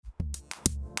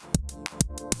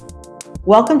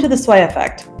Welcome to The Sway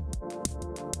Effect,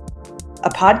 a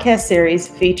podcast series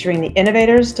featuring the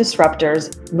innovators,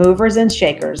 disruptors, movers, and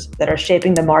shakers that are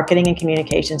shaping the marketing and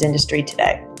communications industry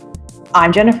today.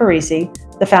 I'm Jennifer Reese,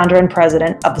 the founder and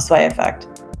president of The Sway Effect.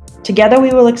 Together,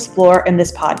 we will explore in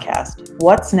this podcast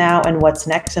what's now and what's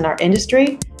next in our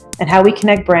industry and how we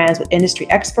connect brands with industry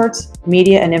experts,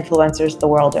 media, and influencers the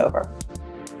world over.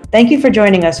 Thank you for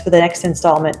joining us for the next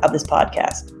installment of this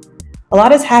podcast. A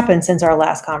lot has happened since our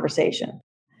last conversation.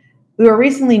 We were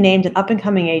recently named an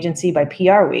up-and-coming agency by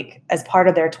PR Week as part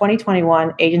of their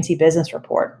 2021 Agency Business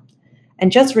Report.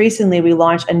 And just recently, we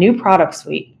launched a new product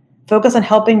suite focused on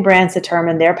helping brands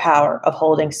determine their power of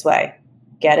holding sway.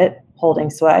 Get it? Holding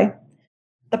sway.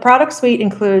 The product suite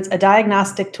includes a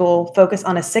diagnostic tool focused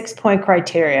on a 6-point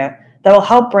criteria that will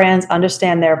help brands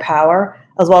understand their power,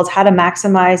 as well as how to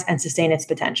maximize and sustain its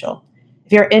potential.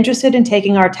 If you're interested in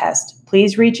taking our test,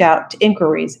 please reach out to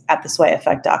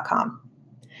inquiries@theswayeffect.com.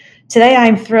 Today, I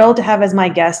am thrilled to have as my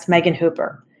guest Meagan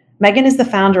Hooper. Meagan is the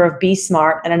founder of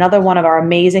bSMART and another one of our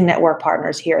amazing network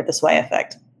partners here at The Sway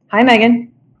Effect. Hi,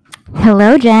 Meagan.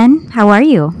 Hello, Jen. How are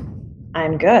you?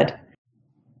 I'm good.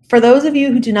 For those of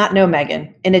you who do not know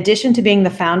Meagan, in addition to being the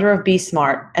founder of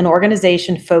bSMART, an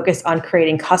organization focused on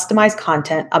creating customized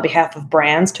content on behalf of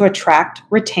brands to attract,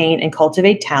 retain, and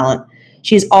cultivate talent,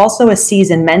 she is also a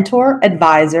seasoned mentor,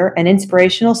 advisor, and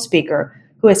inspirational speaker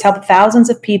who has helped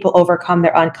thousands of people overcome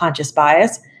their unconscious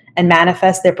bias and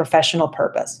manifest their professional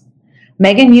purpose.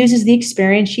 Meagan uses the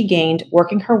experience she gained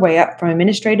working her way up from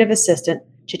administrative assistant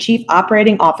to chief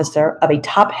operating officer of a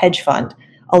top hedge fund,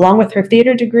 along with her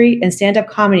theater degree and stand-up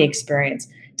comedy experience,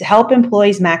 to help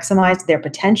employees maximize their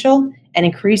potential and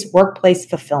increase workplace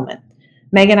fulfillment.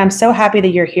 Meagan, I'm so happy that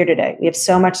you're here today. We have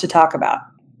so much to talk about.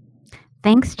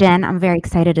 Thanks, Jen. I'm very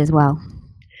excited as well.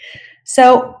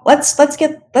 So let's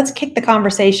kick the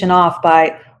conversation off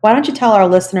by, why don't you tell our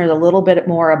listeners a little bit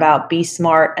more about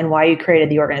bSMART and why you created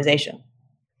the organization?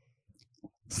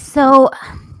 So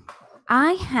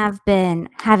I have been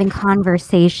having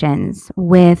conversations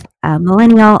with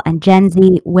millennial and Gen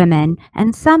Z women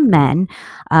and some men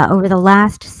over the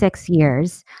last 6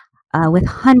 years with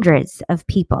hundreds of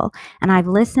people. And I've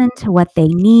listened to what they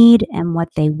need and what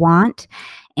they want.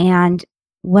 And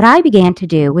what I began to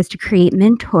do was to create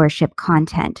mentorship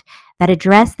content that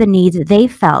addressed the needs they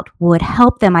felt would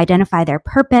help them identify their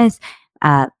purpose.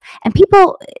 And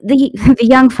people, the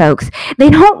young folks,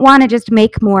 they don't want to just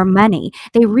make more money.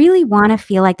 They really want to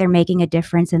feel like they're making a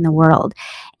difference in the world.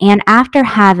 And after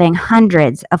having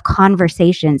hundreds of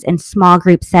conversations in small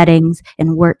group settings,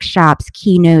 in workshops,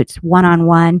 keynotes,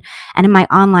 one-on-one, and in my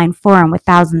online forum with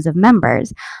thousands of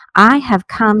members, I have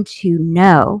come to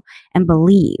know and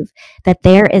believe that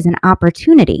there is an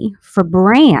opportunity for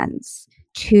brands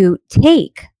to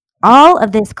take all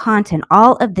of this content,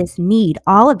 all of this need,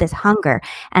 all of this hunger,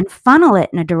 and funnel it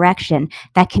in a direction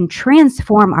that can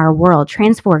transform our world,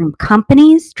 transform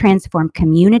companies, transform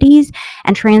communities,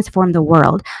 and transform the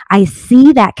world. I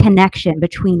see that connection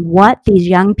between what these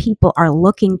young people are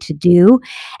looking to do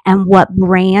and what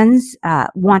brands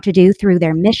want to do through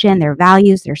their mission, their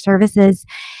values, their services.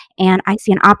 And I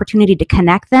see an opportunity to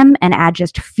connect them and add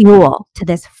just fuel to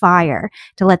this fire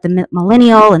to let the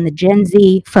millennial and the Gen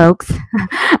Z folks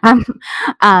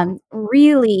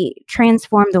really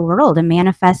transform the world and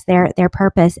manifest their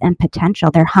purpose and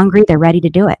potential. They're hungry. They're ready to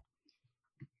do it.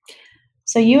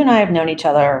 So you and I have known each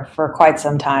other for quite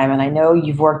some time, and I know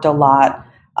you've worked a lot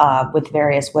with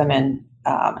various women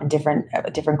in different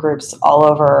groups all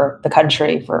over the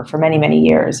country for many, many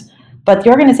years. But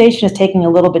the organization is taking a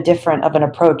little bit different of an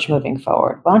approach moving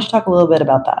forward. Why don't you talk a little bit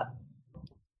about that?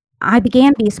 I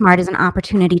began bSMART as an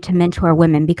opportunity to mentor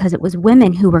women because it was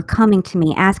women who were coming to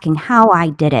me asking how I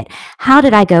did it. How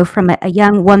did I go from a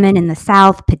young woman in the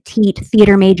South, petite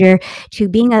theater major, to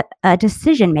being a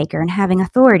decision maker and having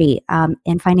authority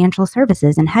in financial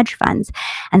services and hedge funds?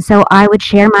 And so I would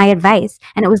share my advice,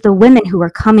 and it was the women who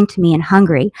were coming to me and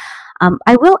hungry.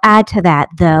 I will add to that,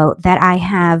 though, that I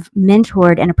have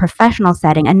mentored in a professional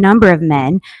setting a number of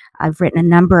men. I've written a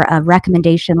number of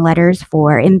recommendation letters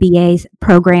for MBA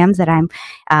programs that I'm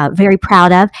very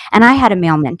proud of, and I had a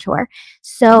male mentor.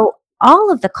 So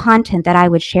all of the content that I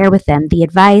would share with them, the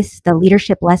advice, the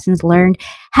leadership lessons learned,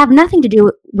 have nothing to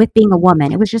do with being a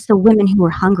woman. It was just the women who were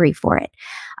hungry for it.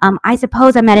 I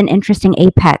suppose I'm at an interesting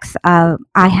apex. I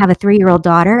have a 3-year-old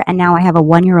daughter, and now I have a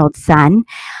 1-year-old son.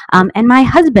 And my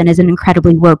husband is an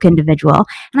incredibly woke individual.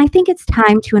 And I think it's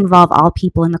time to involve all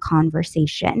people in the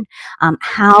conversation,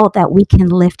 how that we can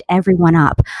lift everyone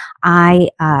up.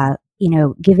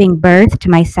 Giving birth to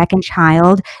my second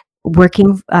child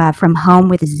working from home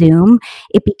with Zoom,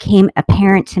 it became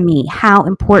apparent to me how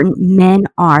important men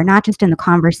are, not just in the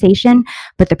conversation,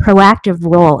 but the proactive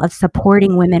role of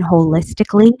supporting women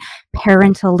holistically,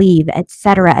 parental leave, et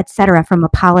cetera, from a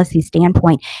policy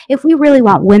standpoint. If we really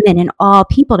want women and all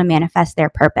people to manifest their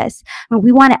purpose, I mean,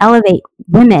 we want to elevate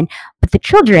women, but the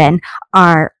children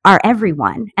are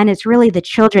everyone, and it's really the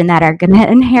children that are going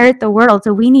to inherit the world.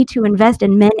 So we need to invest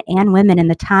in men and women, and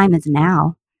the time is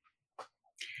now.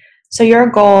 So your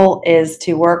goal is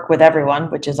to work with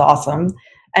everyone, which is awesome.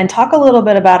 And talk a little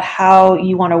bit about how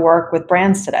you want to work with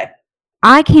brands today.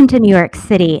 I came to New York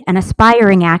City, an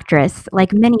aspiring actress,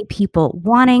 like many people,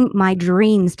 wanting my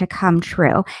dreams to come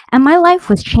true. And my life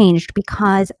was changed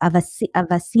because of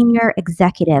a senior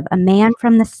executive, a man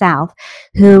from the South,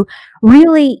 who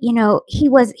really, he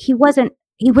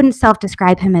wouldn't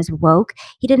self-describe him as woke.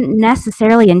 He didn't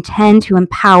necessarily intend to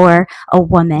empower a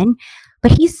woman,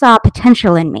 but he saw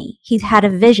potential in me. He had a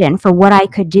vision for what I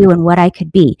could do and what I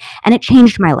could be. And it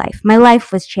changed my life. My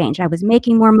life was changed. I was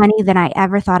making more money than I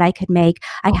ever thought I could make.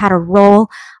 I had a role.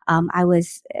 I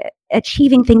was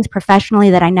achieving things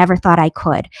professionally that I never thought I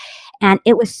could. And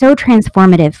it was so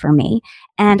transformative for me.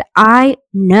 And I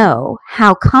know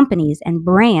how companies and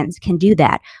brands can do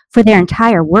that for their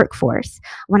entire workforce.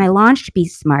 When I launched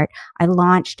bSMART, I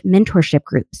launched mentorship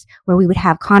groups where we would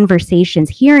have conversations,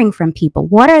 hearing from people.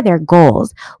 What are their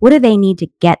goals? What do they need to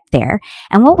get there?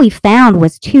 And what we found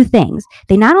was two things.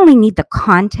 They not only need the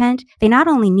content, they not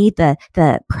only need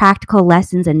the practical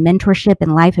lessons and mentorship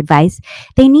and life advice,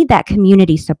 they need that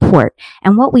community support.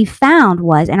 And what we found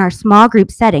was in our small group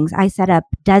settings, I set up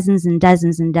dozens and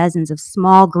dozens and dozens of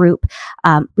small group,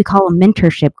 we call them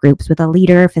mentorship groups with a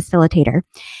leader, facilitator,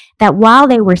 that while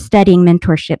they were studying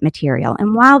mentorship material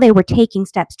and while they were taking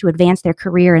steps to advance their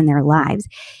career and their lives,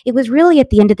 it was really at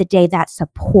the end of the day that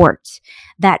support,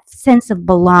 that sense of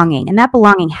belonging. And that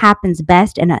belonging happens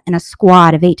best in a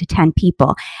squad of 8 to 10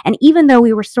 people. And even though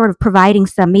we were sort of providing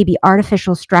some maybe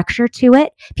artificial structure to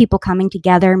it, people coming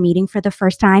together, meeting for the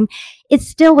first time, it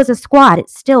still was a squad. It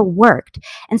still worked.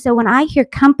 And so when I hear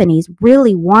companies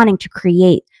really wanting to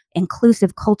create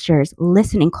inclusive cultures,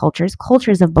 listening cultures,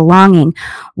 cultures of belonging,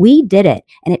 we did it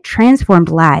and it transformed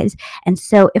lives. And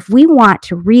so if we want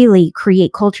to really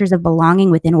create cultures of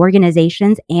belonging within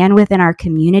organizations and within our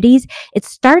communities, it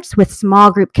starts with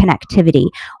small group connectivity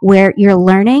where you're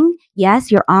learning.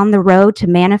 Yes, you're on the road to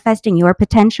manifesting your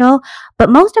potential, but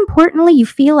most importantly, you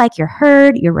feel like you're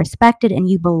heard, you're respected, and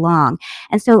you belong.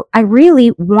 And so I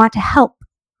really want to help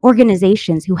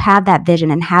organizations who have that vision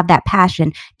and have that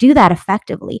passion do that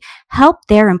effectively, help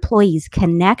their employees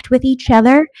connect with each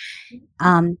other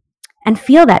and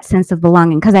feel that sense of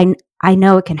belonging, because I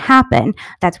know it can happen.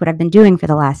 That's what I've been doing for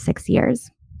the last 6 years.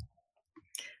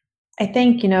 I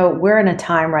think, we're in a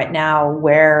time right now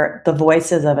where the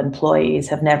voices of employees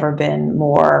have never been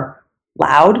more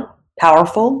loud,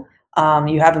 powerful.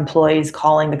 You have employees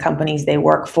calling the companies they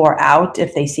work for out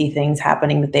if they see things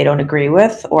happening that they don't agree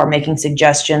with, or making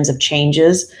suggestions of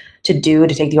changes to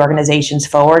take the organizations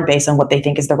forward based on what they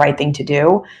think is the right thing to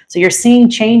do. So you're seeing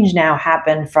change now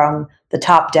happen from the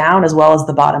top down as well as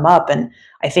the bottom up. And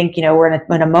I think, we're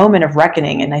in a moment of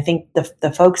reckoning. And I think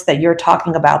the folks that you're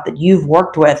talking about that you've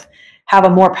worked with have a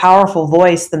more powerful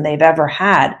voice than they've ever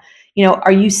had.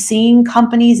 Are you seeing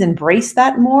companies embrace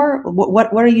that more?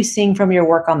 What are you seeing from your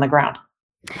work on the ground?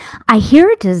 I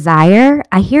hear a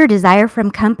desire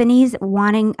from companies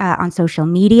wanting on social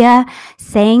media,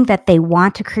 saying that they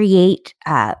want to create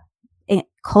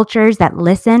cultures that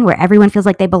listen, where everyone feels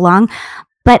like they belong.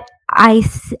 But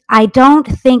I don't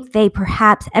think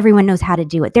perhaps everyone knows how to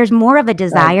do it. There's more of a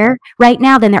desire right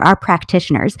now than there are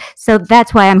practitioners. So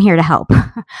that's why I'm here to help.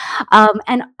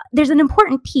 And there's an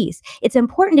important piece. It's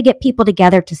important to get people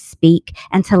together to speak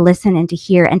and to listen and to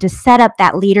hear and to set up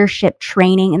that leadership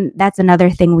training. And that's another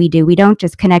thing we do. We don't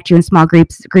just connect you in small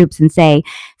groups and say,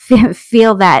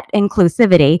 feel that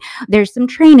inclusivity. There's some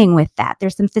training with that.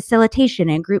 There's some facilitation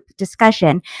and group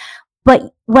discussion.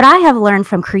 But what I have learned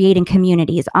from creating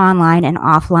communities online and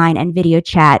offline and video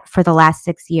chat for the last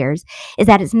 6 years is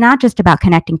that it's not just about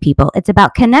connecting people. It's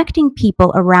about connecting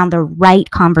people around the right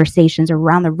conversations,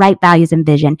 around the right values and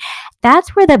vision.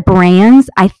 That's where the brands,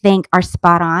 I think, are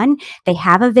spot on. They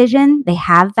have a vision, they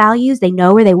have values, they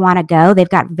know where they want to go. They've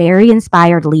got very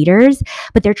inspired leaders,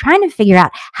 but they're trying to figure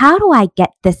out, how do I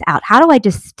get this out? How do I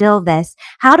distill this?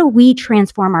 How do we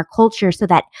transform our culture so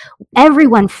that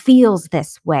everyone feels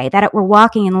this way, that we're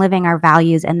walking talking and living our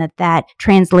values, and that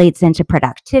translates into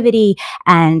productivity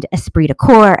and esprit de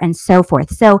corps and so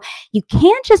forth. So you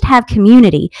can't just have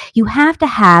community. You have to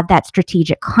have that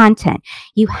strategic content.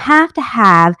 You have to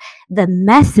have the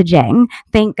messaging.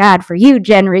 Thank God for you,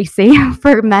 Jen Reese,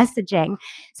 for messaging.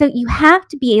 So you have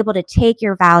to be able to take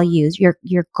your values,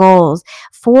 your goals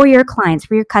for your clients,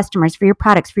 for your customers, for your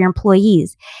products, for your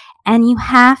employees, and you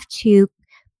have to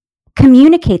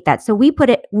communicate that. So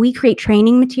we create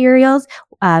training materials,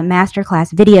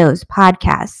 masterclass videos,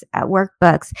 podcasts,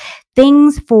 workbooks,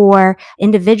 things for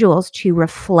individuals to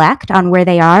reflect on where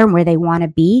they are and where they want to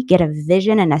be, get a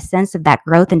vision and a sense of that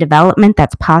growth and development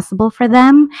that's possible for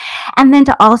them. And then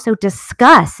to also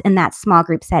discuss in that small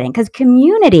group setting, because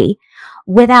community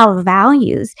without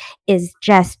values is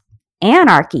just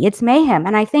anarchy. It's mayhem.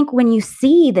 And I think when you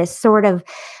see this sort of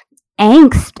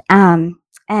angst,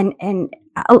 and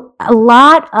a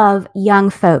lot of young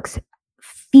folks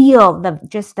feel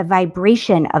the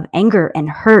vibration of anger and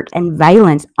hurt and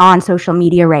violence on social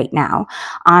media right now,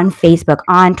 on Facebook,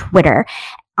 on Twitter,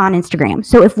 on Instagram.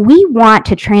 So if we want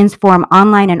to transform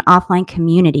online and offline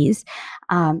communities,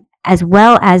 as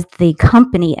well as the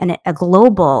company and a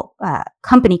global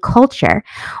company culture,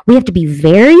 we have to be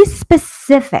very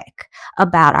specific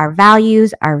about our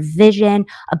values, our vision,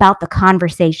 about the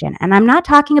conversation. And I'm not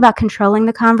talking about controlling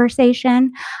the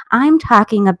conversation. I'm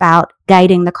talking about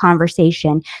guiding the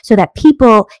conversation so that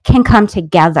people can come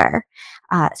together.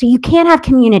 So you can't have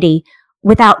community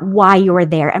without why you're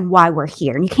there and why we're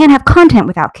here. And you can't have content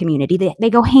without community. They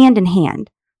go hand in hand.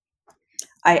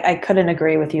 I couldn't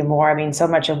agree with you more. I mean, so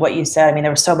much of what you said, I mean,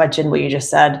 there was so much in what you just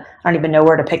said. I don't even know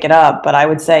where to pick it up, but I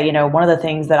would say, one of the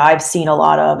things that I've seen a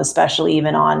lot of, especially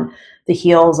even on the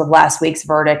heels of last week's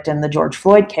verdict in the George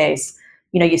Floyd case,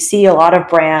 you see a lot of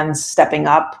brands stepping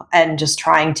up and just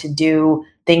trying to do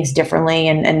things differently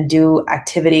and do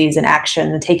activities and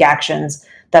action and take actions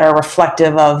that are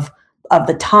reflective of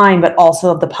the time, but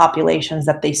also of the populations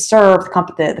that they serve,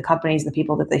 the companies, the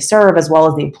people that they serve, as well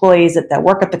as the employees that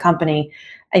work at the company.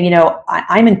 And,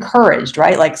 I'm encouraged,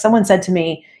 right? Like someone said to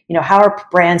me, how are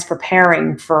brands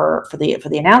preparing for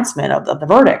the announcement of the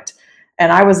verdict? And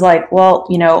I was like, well,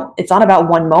 it's not about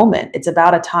one moment. It's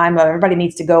about a time where everybody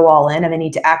needs to go all in and they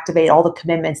need to activate all the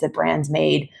commitments that brands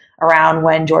made around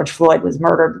when George Floyd was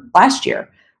murdered last year.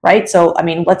 Right. So, I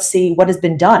mean, let's see what has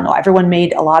been done. Everyone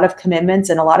made a lot of commitments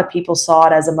and a lot of people saw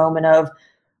it as a moment of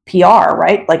PR,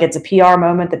 right? Like it's a PR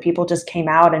moment that people just came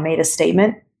out and made a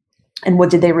statement. And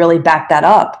what did they really back that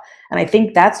up? And I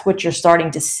think that's what you're starting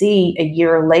to see a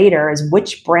year later is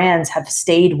which brands have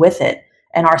stayed with it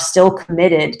and are still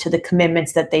committed to the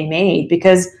commitments that they made.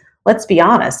 Because let's be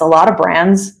honest, a lot of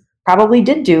brands probably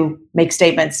did make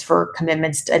statements for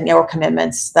commitments or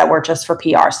commitments that were just for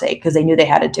PR sake because they knew they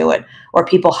had to do it, or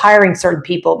people hiring certain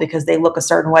people because they look a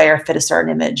certain way or fit a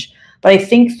certain image. But I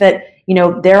think that,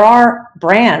 there are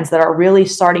brands that are really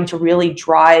starting to really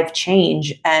drive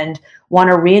change and want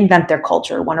to reinvent their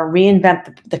culture, want to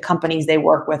reinvent the companies they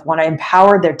work with, want to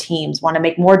empower their teams, want to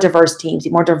make more diverse teams,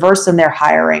 more diverse in their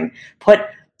hiring, put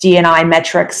D&I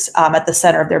metrics at the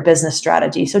center of their business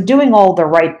strategy. So doing all the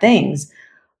right things.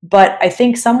 But I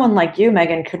think someone like you,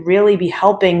 Meagan, could really be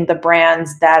helping the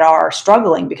brands that are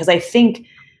struggling, because I think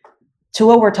to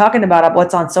what we're talking about,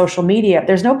 what's on social media,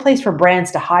 there's no place for brands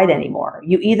to hide anymore.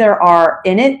 You either are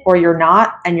in it or you're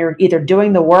not, and you're either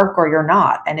doing the work or you're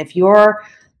not. And if you're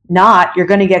not, you're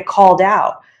going to get called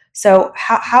out. So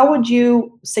how would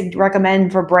you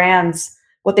recommend for brands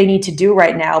what they need to do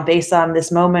right now based on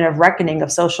this moment of reckoning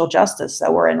of social justice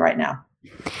that we're in right now?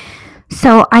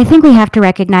 So I think we have to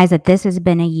recognize that this has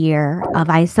been a year of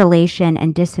isolation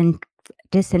and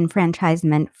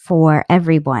disenfranchisement for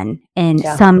everyone in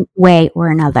some way or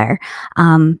another.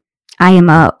 I am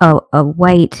a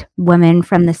white woman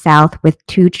from the South with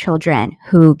 2 children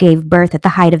who gave birth at the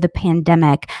height of the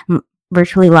pandemic,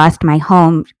 virtually lost my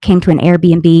home, came to an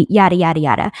Airbnb, yada, yada,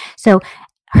 yada. So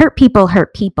hurt people,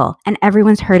 and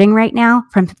everyone's hurting right now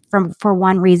for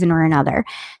one reason or another.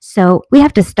 So we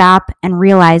have to stop and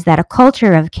realize that a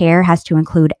culture of care has to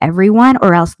include everyone,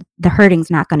 or else the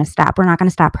hurting's not going to stop. We're not going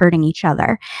to stop hurting each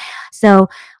other. So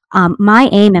my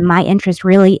aim and my interest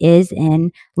really is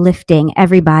in lifting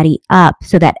everybody up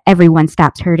so that everyone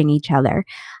stops hurting each other.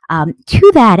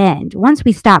 To that end, once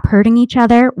we stop hurting each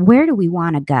other, where do we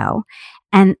want to go?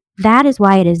 And that is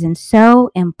why it is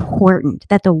so important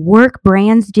that the work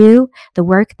brands do, the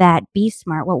work that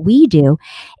bSMART, what we do,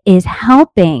 is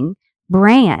helping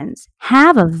brands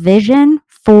have a vision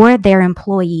for their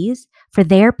employees, for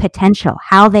their potential,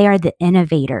 how they are the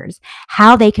innovators,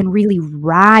 how they can really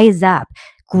rise up,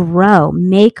 grow,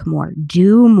 make more,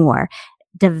 do more,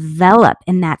 develop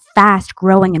in that fast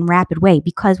growing and rapid way,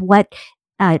 because what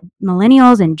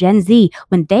millennials and Gen Z,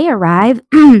 when they arrive,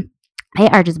 they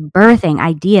are just birthing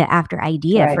idea after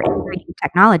idea Right. for integrating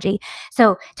technology.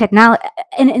 So technology,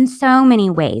 and in so many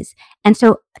ways. And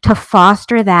so to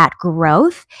foster that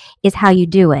growth is how you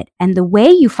do it. And the way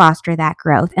you foster that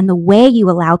growth and the way you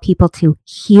allow people to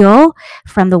heal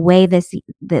from the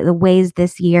ways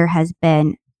this year has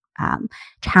been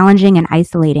challenging and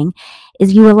isolating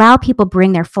is you allow people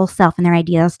bring their full self and their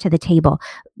ideas to the table.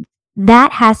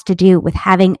 That has to do with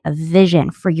having a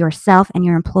vision for yourself and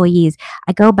your employees.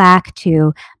 I go back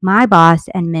to my boss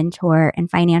and mentor in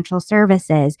financial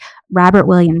services, Robert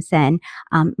Williamson,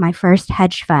 my first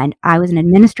hedge fund. I was an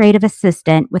administrative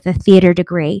assistant with a theater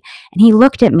degree, and he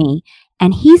looked at me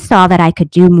and he saw that I could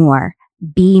do more,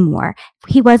 be more.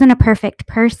 He wasn't a perfect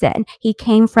person. He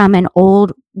came from an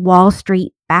old Wall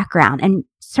Street background and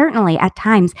certainly at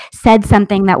times said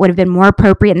something that would have been more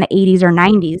appropriate in the 80s or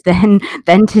 90s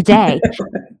than today.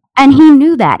 And he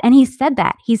knew that. And he said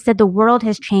that. He said, the world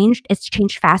has changed. It's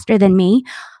changed faster than me.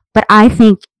 But I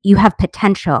think you have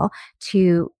potential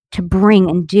to bring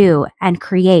and do and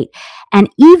create. And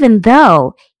even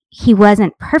though he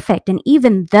wasn't perfect, and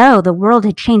even though the world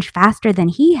had changed faster than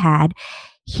he had,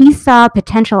 he saw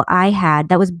potential I had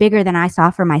that was bigger than I saw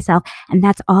for myself. And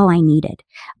that's all I needed.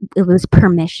 It was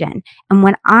permission. And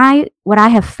what I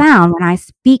have found when I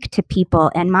speak to people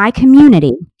in my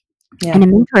community and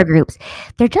in mentor groups,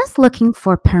 they're just looking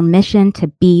for permission to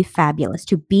be fabulous,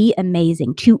 to be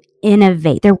amazing, to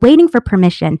innovate. They're waiting for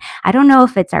permission. I don't know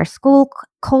if it's our school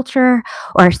culture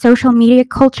or our social media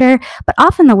culture, but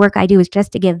often the work I do is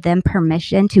just to give them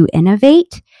permission to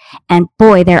innovate. And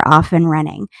boy, they're off and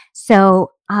running.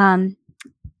 So the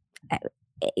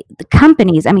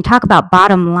companies, I mean, talk about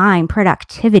bottom line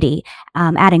productivity,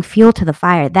 adding fuel to the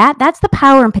fire. That's the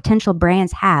power and potential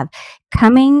brands have,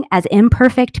 coming as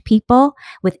imperfect people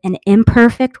with an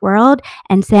imperfect world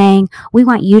and saying, we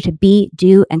want you to be,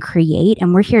 do, and create,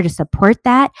 and we're here to support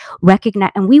that,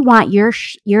 recognize, and we want your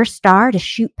star to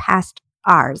shoot past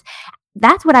ours.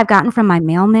 That's what I've gotten from my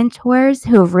male mentors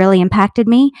who have really impacted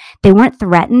me. They weren't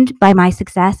threatened by my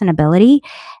success and ability.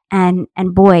 And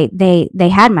boy, they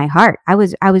had my heart. I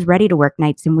was ready to work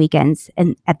nights and weekends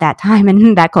and at that time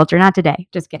in that culture, not today.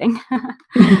 Just kidding.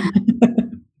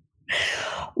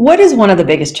 What is one of the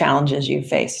biggest challenges you've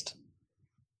faced?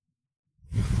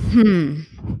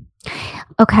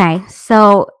 Okay,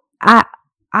 so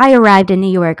I arrived in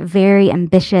New York very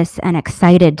ambitious and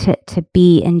excited to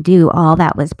be and do all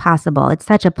that was possible. It's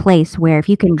such a place where if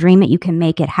you can dream it, you can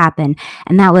make it happen.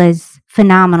 And that was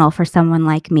phenomenal for someone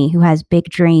like me who has big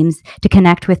dreams to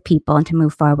connect with people and to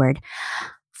move forward.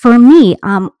 For me,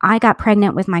 I got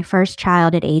pregnant with my first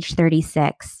child at age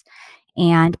 36.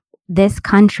 And this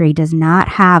country does not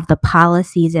have the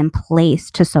policies in place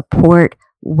to support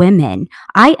women.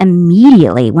 I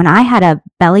immediately, when I had a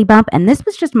belly bump, and this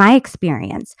was just my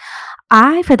experience,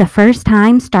 I, for the first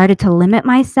time, started to limit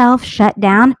myself, shut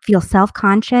down, feel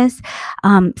self-conscious,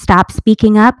 stop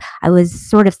speaking up. I was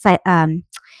sort of,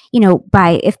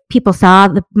 if people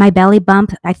saw my belly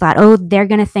bump, I thought, oh, they're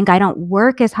going to think I don't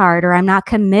work as hard or I'm not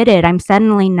committed. I'm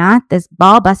suddenly not this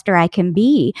ball buster I can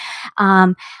be.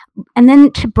 And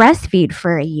then to breastfeed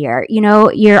for a year,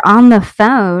 you're on the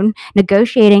phone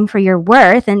negotiating for your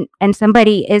worth and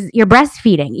you're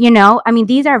breastfeeding, I mean,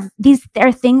 these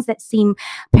are things that seem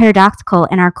paradoxical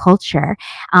in our culture.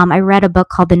 I read a book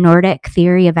called The Nordic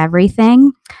Theory of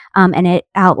Everything, and it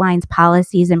outlines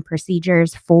policies and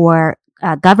procedures for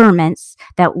governments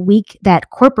that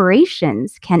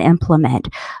corporations can implement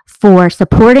for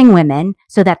supporting women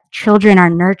so that children are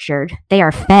nurtured, they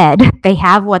are fed, they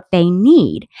have what they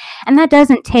need. And that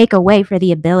doesn't take away for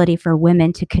the ability for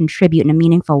women to contribute in a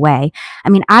meaningful way. I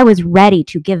mean, I was ready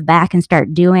to give back and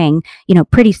start doing,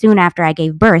 pretty soon after I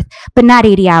gave birth, but not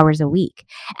 80 hours a week.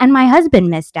 And my husband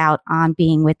missed out on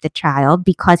being with the child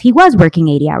because he was working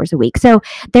 80 hours a week. So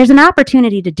there's an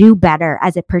opportunity to do better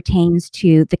as it pertains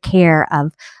to the care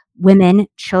of women,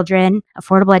 children,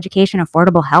 affordable education,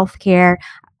 affordable health care.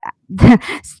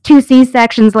 2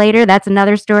 C-sections later, that's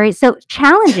another story. So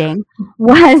challenging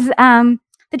was,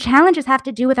 the challenges have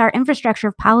to do with our infrastructure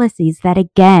of policies that,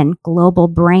 again, global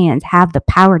brands have the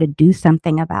power to do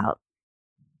something about.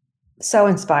 So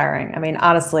inspiring. I mean,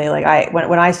 honestly, like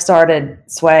when I started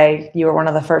Sway, you were one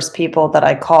of the first people that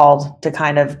I called to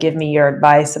kind of give me your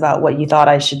advice about what you thought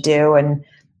I should do and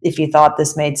if you thought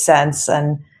this made sense.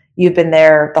 And you've been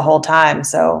there the whole time.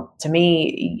 So to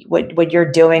me, what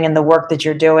you're doing and the work that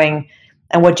you're doing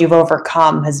and what you've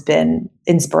overcome has been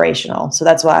inspirational. So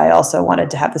that's why I also wanted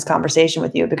to have this conversation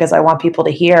with you, because I want people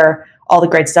to hear all the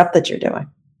great stuff that you're doing.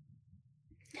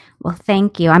 Well,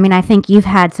 thank you. I mean, I think you've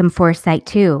had some foresight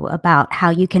too about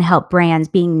how you can help brands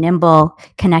being nimble,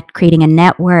 connect, creating a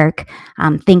network,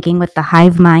 thinking with the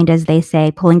hive mind, as they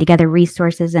say, pulling together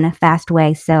resources in a fast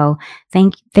way. So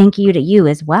thank you to you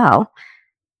as well.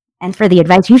 And for the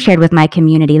advice you shared with my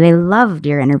community. They loved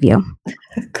your interview.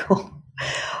 Cool.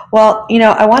 Well,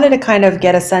 I wanted to kind of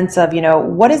get a sense of,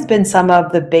 what has been some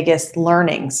of the biggest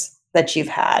learnings that you've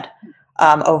had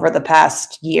over the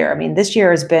past year? I mean, this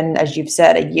year has been, as you've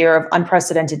said, a year of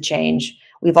unprecedented change.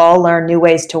 We've all learned new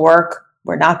ways to work.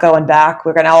 We're not going back.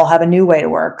 We're going to all have a new way to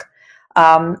work.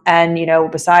 And,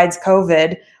 besides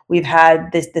COVID, we've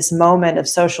had this moment of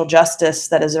social justice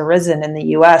that has arisen in the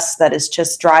US that is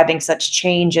just driving such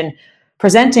change and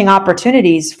presenting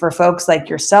opportunities for folks like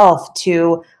yourself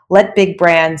to let big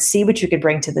brands see what you could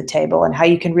bring to the table and how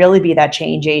you can really be that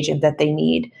change agent that they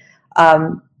need.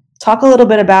 Talk a little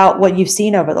bit about what you've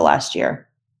seen over the last year.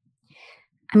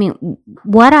 I mean,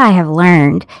 what I have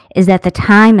learned is that the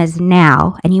time is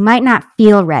now, and you might not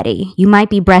feel ready. You might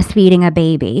be breastfeeding a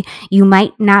baby. You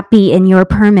might not be in your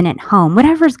permanent home.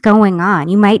 Whatever's going on,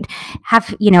 you might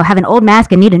have an old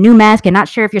mask and need a new mask and not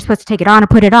sure if you're supposed to take it on or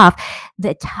put it off.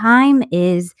 The time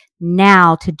is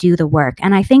now to do the work.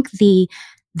 And I think the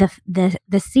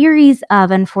series of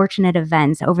unfortunate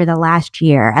events over the last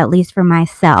year, at least for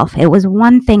myself, it was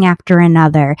one thing after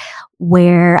another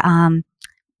where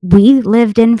we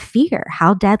lived in fear.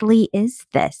 How deadly is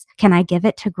this? Can I give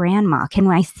it to grandma? Can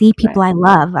I see people I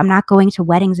love? I'm not going to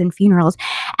weddings and funerals.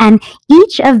 And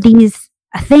each of these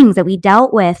things that we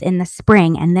dealt with in the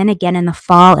spring and then again in the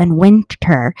fall and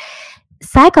winter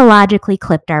psychologically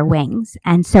clipped our wings.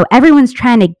 And so everyone's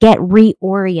trying to get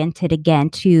reoriented again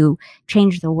to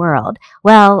change the world.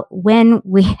 Well,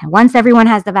 once everyone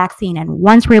has the vaccine and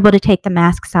once we're able to take the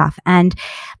masks off, and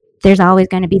there's always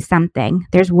going to be something.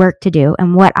 There's work to do.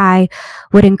 And what I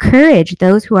would encourage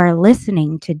those who are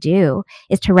listening to do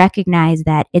is to recognize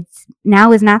that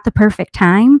now is not the perfect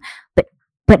time,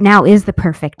 but now is the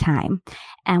perfect time.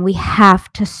 And we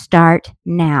have to start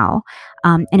now.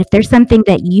 And if there's something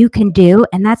that you can do,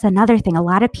 and that's another thing, a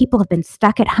lot of people have been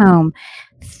stuck at home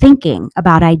thinking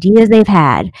about ideas they've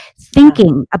had,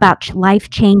 thinking about life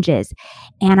changes.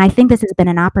 And I think this has been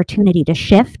an opportunity to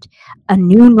shift a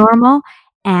new normal.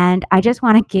 And I just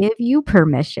want to give you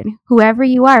permission, whoever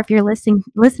you are, if you're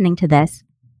listening to this,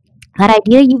 that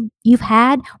idea you've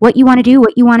had, what you want to do,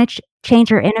 what you want to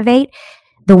change or innovate,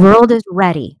 the world is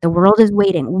ready. The world is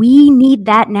waiting. We need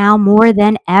that now more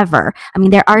than ever. I mean,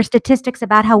 there are statistics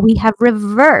about how we have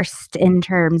reversed in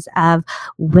terms of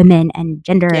women and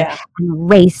gender and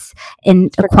race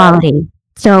inequality.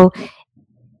 So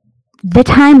the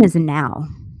time is now.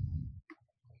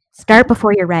 Start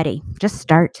before you're ready. Just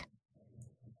start.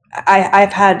 I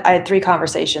had 3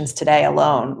 conversations today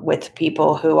alone with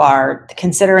people who are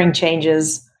considering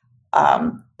changes,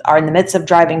 are in the midst of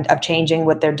changing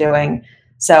what they're doing.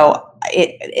 So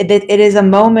it is a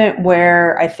moment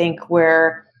where I think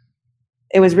where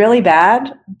it was really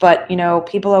bad, but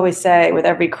people always say with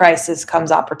every crisis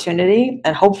comes opportunity,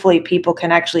 and hopefully people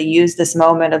can actually use this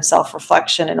moment of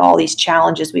self-reflection and all these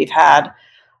challenges we've had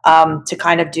to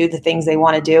kind of do the things they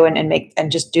want to do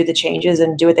and just do the changes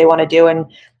and do what they want to do and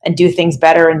do things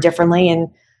better and differently and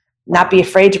not be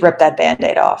afraid to rip that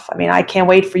Band-Aid off. I mean, I can't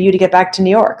wait for you to get back to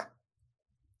New York.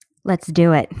 Let's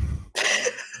do it.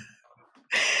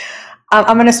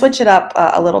 I'm going to switch it up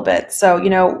a little bit. So,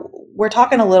 we're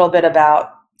talking a little bit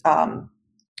about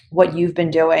what you've been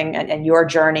doing and your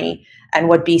journey and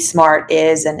what bSMART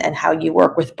is and how you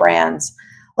work with brands.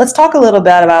 Let's talk a little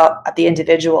bit about at the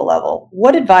individual level.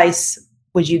 What advice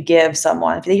would you give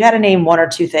someone if you had to name 1 or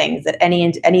 2 things that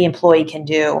any employee can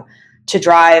do to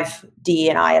drive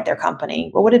DE&I at their company?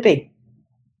 What would it be?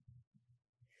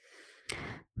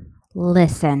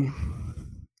 Listen.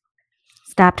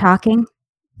 Stop talking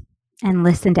and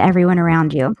listen to everyone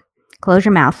around you. Close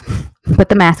your mouth. Put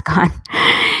the mask on.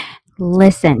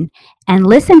 Listen. And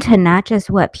listen to not just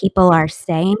what people are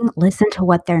saying. Listen to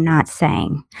what they're not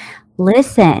saying.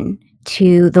 Listen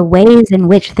to the ways in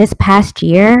which this past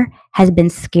year has been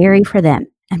scary for them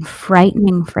and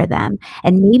frightening for them.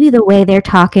 And maybe the way they're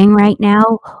talking right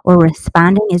now or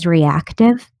responding is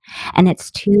reactive. And it's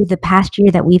to the past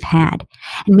year that we've had.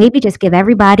 And maybe just give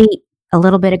everybody a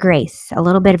little bit of grace, a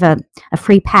little bit of a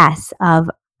free pass of,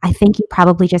 I think you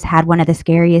probably just had one of the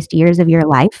scariest years of your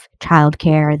life,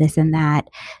 childcare, this and that,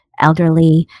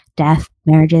 elderly, death,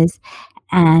 marriages,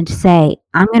 and say,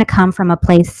 I'm going to come from a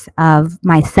place of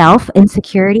myself,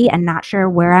 insecurity, and not sure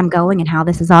where I'm going and how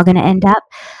this is all going to end up.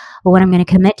 But what I'm going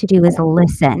to commit to do is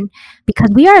listen, because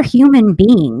we are human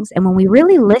beings. And when we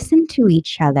really listen to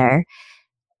each other,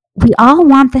 we all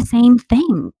want the same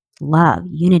thing. love,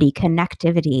 unity,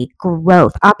 connectivity,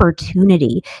 growth,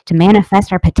 opportunity to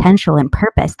manifest our potential and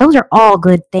purpose. Those are all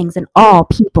good things, and all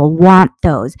people want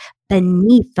those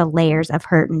beneath the layers of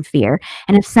hurt and fear.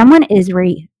 And if someone is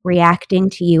reacting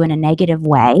to you in a negative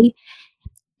way,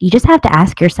 you just have to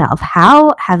ask yourself,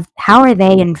 how are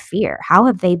they in fear? How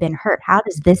have they been hurt? How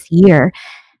does this year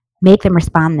make them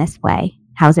respond this way?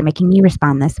 How is it making you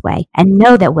respond this way? And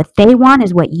know that what they want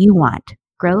is what you want: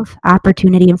 growth,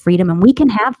 opportunity, and freedom. And we can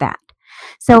have that.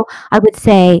 So I would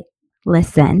say,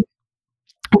 listen,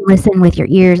 and listen with your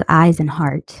ears, eyes, and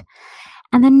heart.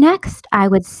 And the next, I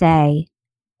would say,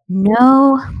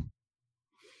 know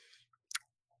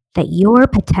that your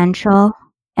potential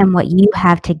and what you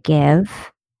have to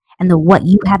give and what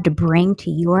you have to bring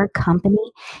to your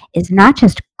company is not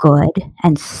just good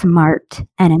and smart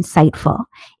and insightful.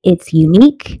 It's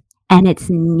unique and it's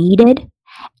needed.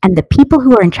 And the people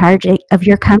who are in charge of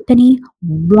your company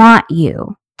want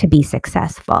you to be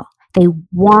successful. They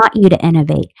want you to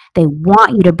innovate. They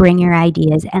want you to bring your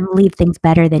ideas and leave things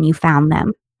better than you found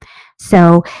them.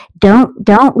 So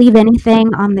don't leave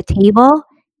anything on the table.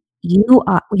 You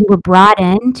were brought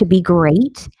in to be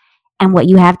great, and what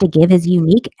you have to give is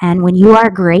unique. And when you are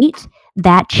great,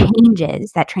 that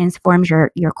transforms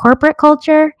your corporate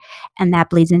culture, and that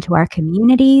bleeds into our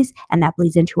communities, and that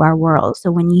bleeds into our world.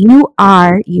 So when you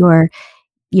are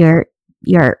the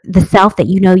self that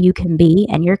you know you can be,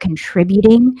 and you're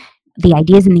contributing the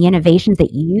ideas and the innovations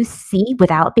that you see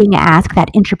without being asked,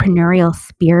 that entrepreneurial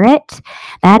spirit,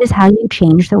 that is how you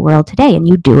change the world today, and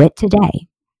you do it today.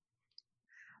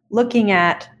 Looking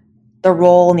at the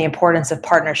role and the importance of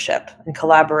partnership and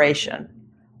collaboration,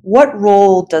 what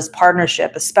role does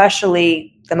partnership,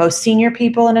 especially the most senior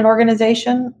people in an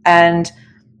organization and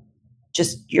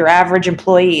just your average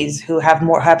employees who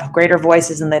have greater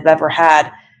voices than they've ever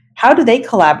had, how do they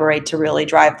collaborate to really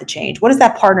drive the change? What does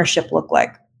that partnership look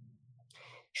like?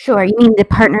 Sure. You mean the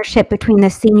partnership between the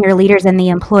senior leaders and the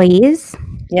employees?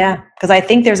 Yeah, because I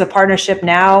think there's a partnership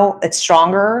now that's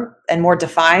stronger and more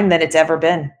defined than it's ever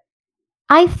been.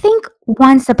 I think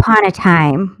once upon a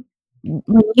time,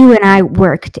 when you and I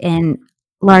worked in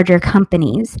larger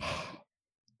companies,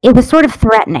 it was sort of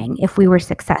threatening if we were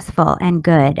successful and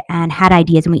good and had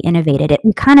ideas and we innovated it.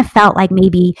 We kind of felt like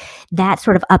maybe that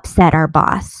sort of upset our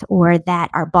boss, or that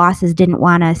our bosses didn't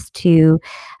want us to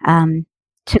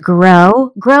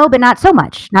grow, but not so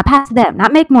much, not past them,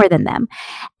 not make more than them.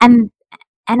 And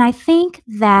I think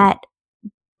that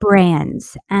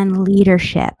brands and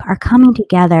leadership are coming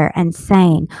together and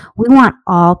saying, we want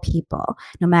all people,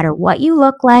 no matter what you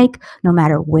look like, no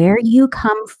matter where you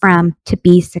come from, to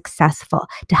be successful,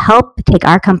 to help take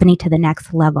our company to the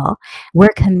next level. We're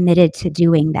committed to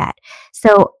doing that.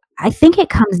 So I think it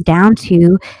comes down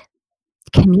to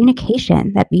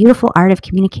communication, that beautiful art of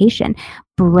communication.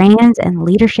 Brands and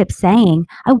leadership saying,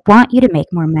 I want you to make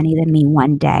more money than me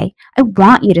one day. I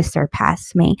want you to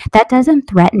surpass me. That doesn't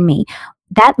threaten me.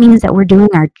 That means that we're doing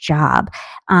our job.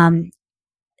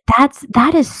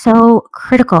 That is so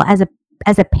critical. As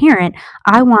a parent,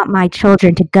 I want my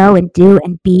children to go and do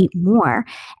and be more.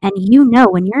 And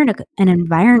when you're in an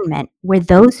environment where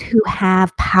those who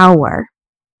have power,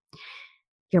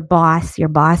 your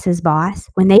boss's boss,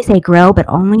 when they say grow but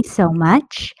only so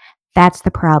much, that's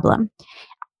the problem.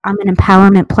 I'm an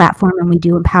empowerment platform, and we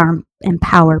do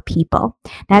empower people.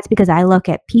 That's because I look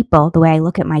at people the way I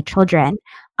look at my children.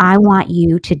 I want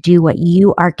you to do what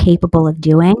you are capable of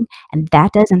doing, and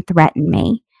that doesn't threaten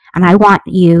me. And I want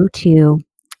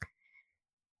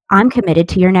I'm committed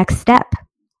to your next step.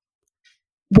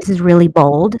 This is really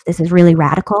bold. This is really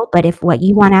radical. But if what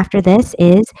you want after this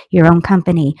is your own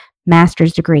company,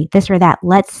 master's degree, this or that,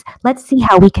 let's see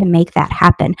how we can make that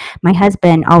happen. My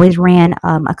husband always ran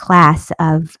a class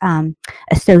of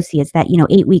associates, that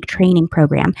 8-week training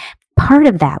program. Part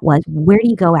of that was, where do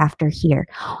you go after here?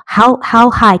 How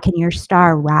high can your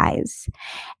star rise?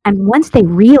 And once they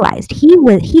realized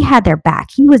he had their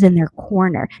back, he was in their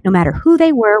corner, no matter who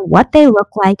they were, what they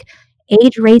looked like,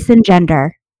 age, race, and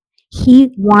gender.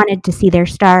 He wanted to see their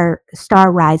star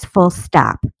rise, full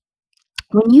stop.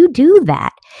 When you do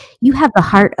that, you have the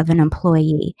heart of an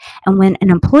employee. And when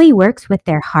an employee works with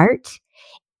their heart,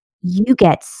 you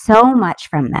get so much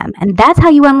from them. And that's how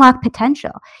you unlock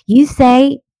potential. You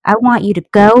say, I want you to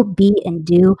go, be, and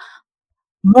do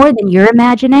more than you're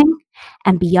imagining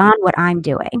and beyond what I'm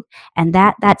doing. And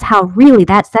that's how really,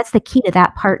 that's the key to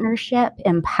that partnership,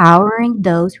 empowering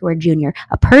those who are junior.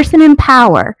 A person in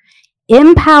power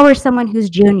empowers someone who's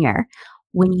junior.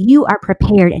 when you are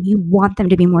prepared and you want them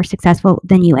to be more successful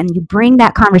than you, and you bring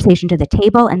that conversation to the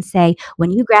table and say,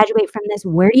 when you graduate from this,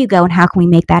 where do you go and how can we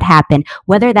make that happen?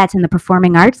 Whether that's in the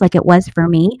performing arts, like it was for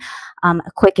me. A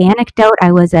quick anecdote,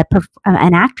 I was an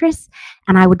actress,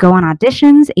 and I would go on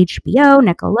auditions, HBO,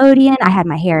 Nickelodeon. I had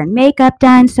my hair and makeup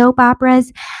done, soap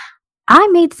operas. I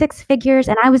made six figures,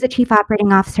 and I was the chief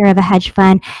operating officer of a hedge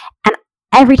fund. And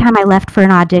every time I left for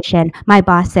an audition, my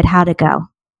boss said, "How'd it go?"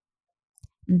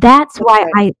 That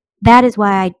is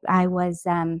why I was,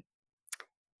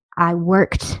 I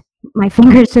worked my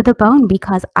fingers to the bone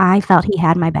because I felt he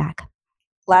had my back.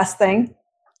 Last thing,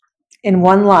 in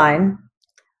one line,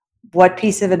 what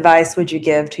piece of advice would you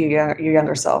give to your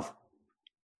younger self?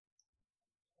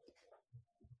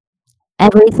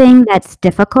 Everything that's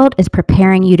difficult is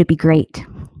preparing you to be great.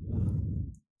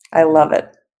 I love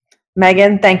it.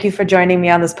 Meagan, thank you for joining me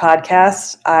on this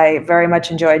podcast. I very much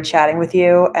enjoyed chatting with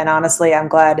you. And honestly, I'm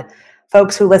glad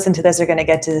folks who listen to this are going to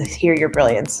get to hear your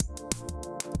brilliance.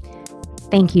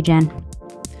 Thank you, Jen.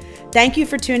 Thank you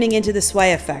for tuning into The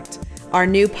Sway Effect, our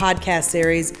new podcast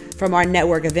series from our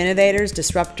network of innovators,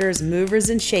 disruptors, movers,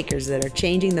 and shakers that are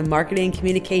changing the marketing and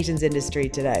communications industry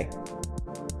today.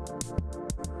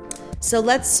 So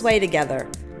let's sway together.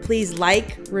 Please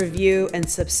like, review, and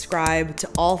subscribe to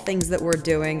all things that we're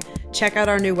doing. Check out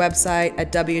our new website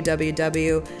at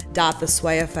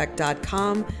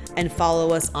www.theswayeffect.com and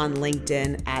follow us on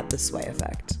LinkedIn at The Sway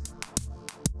Effect.